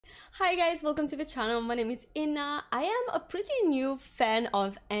Hi guys, welcome to the channel. My name is Inna. I am a pretty new fan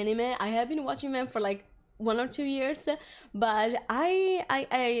of anime. I have been watching them for like 1 or 2 years, but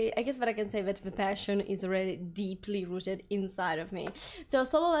I guess what I can say that the passion is already deeply rooted inside of me. So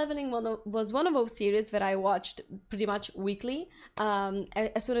Solo Leveling was one of those series that I watched pretty much weekly.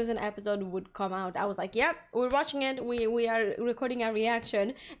 As soon as an episode would come out, I was like, yep, we're watching it, we are recording a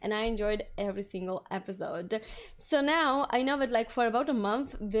reaction, and I enjoyed every single episode. So now I know that like for about a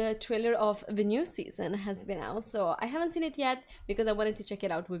month the trailer of the new season has been out, so I haven't seen it yet because I wanted to check it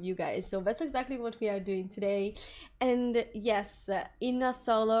out with you guys. So that's exactly what we are doing today. And yes, Inna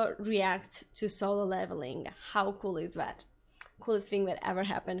Solo react to Solo Leveling. How cool is that? Coolest thing that ever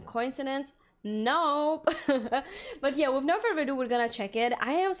happened. Coincidence? Nope. But yeah, with no further ado, we're gonna check it.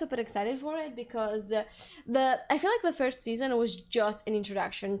 I am super excited for it because I feel like the first season was just an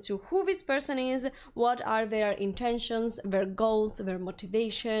introduction to who this person is, what are their intentions, their goals, their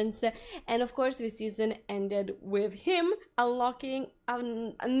motivations, and of course this season ended with him unlocking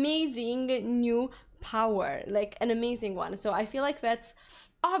an amazing new power, like an amazing one. So I feel like that's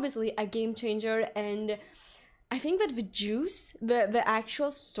obviously a game changer, and I think that the juice, the actual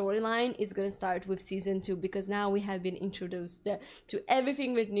storyline is gonna start with season 2, because now we have been introduced to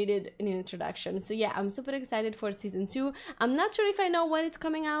everything that needed an introduction. So yeah, I'm super excited for season 2. I'm not sure if I know when it's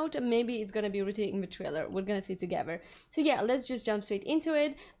coming out. Maybe it's gonna be written in the trailer. We're gonna see together. So yeah, let's just jump straight into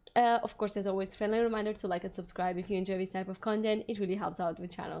it. Of course, as always, friendly reminder to like and subscribe if you enjoy this type of content. It really helps out the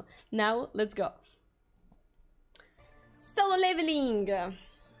channel. Now, let's go. Solo Leveling!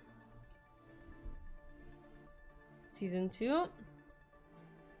 Season 2.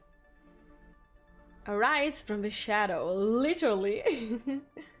 Arise from the shadow, literally.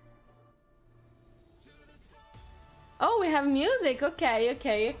 Oh, we have music.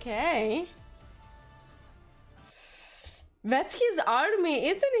 Okay. That's his army,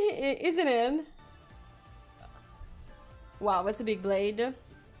 isn't it? Wow, that's a big blade.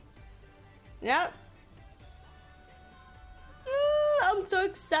 Yeah. I'm so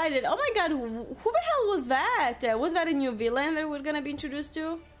excited. Oh my god, who the hell was that? Was that a new villain that we're gonna be introduced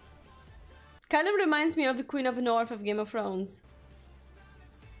to? Kind of reminds me of the Queen of the North of Game of Thrones.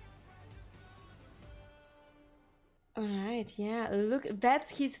 Alright, yeah, look,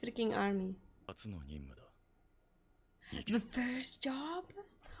 that's his freaking army. The first job?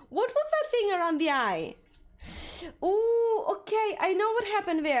 What was that thing around the eye? Oh, okay, I know what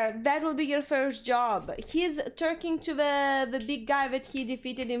happened there. That will be your first job. He's talking to the big guy that he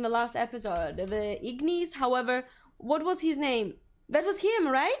defeated in the last episode, the Ignis. However, what was his name? That was him,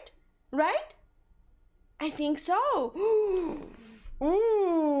 right? Right? I think so.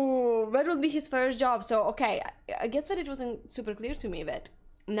 Ooh, that will be his first job. So, okay, I guess that it wasn't super clear to me that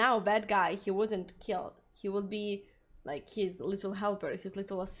now that guy, he wasn't killed. He will be like his little helper, his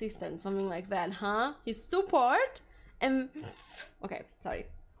little assistant, something like that, huh? His support. And okay, sorry,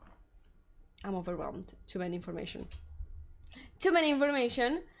 I'm overwhelmed. Too many information.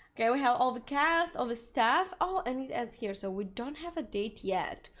 Okay, we have all the cast, all the staff. Oh, and it ends here, so we don't have a date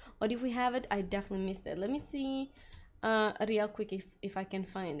yet, but if we have it, I definitely missed it. Let me see real quick if I can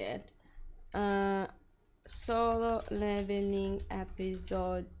find it. Solo Leveling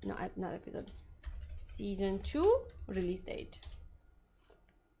episode, no, not episode, season 2 release date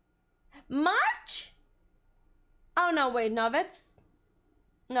March. Oh no, wait, no,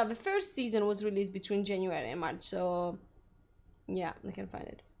 the first season was released between January and March, so yeah, I can find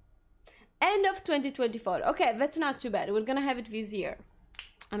it. End of 2024. Okay, that's not too bad. We're gonna have it this year.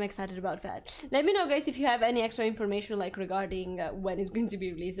 I'm excited about that. Let me know, guys, if you have any extra information like regarding when it's going to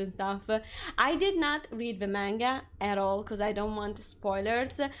be released and stuff. I did not read the manga at all because I don't want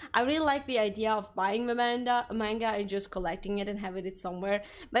spoilers. I really like the idea of buying the manga and just collecting it and having it somewhere.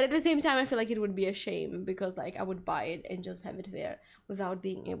 But at the same time, I feel like it would be a shame because like I would buy it and just have it there without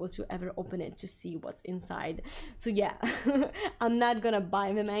being able to ever open it to see what's inside. So yeah, I'm not gonna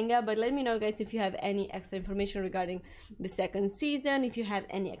buy the manga, but let me know, guys, if you have any extra information regarding the second season, if you have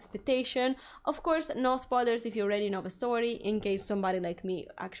any expectation. Of course, no spoilers if you already know the story, in case somebody like me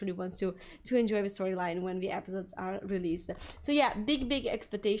actually wants to enjoy the storyline when the episodes are released. So yeah, big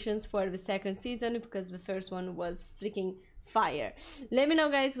expectations for the second season because the first one was freaking fire. Let me know,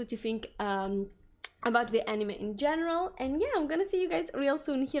 guys, what you think about the anime in general, and yeah, I'm gonna see you guys real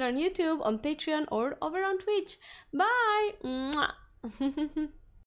soon here on YouTube, on Patreon, or over on Twitch. Bye. Mwah.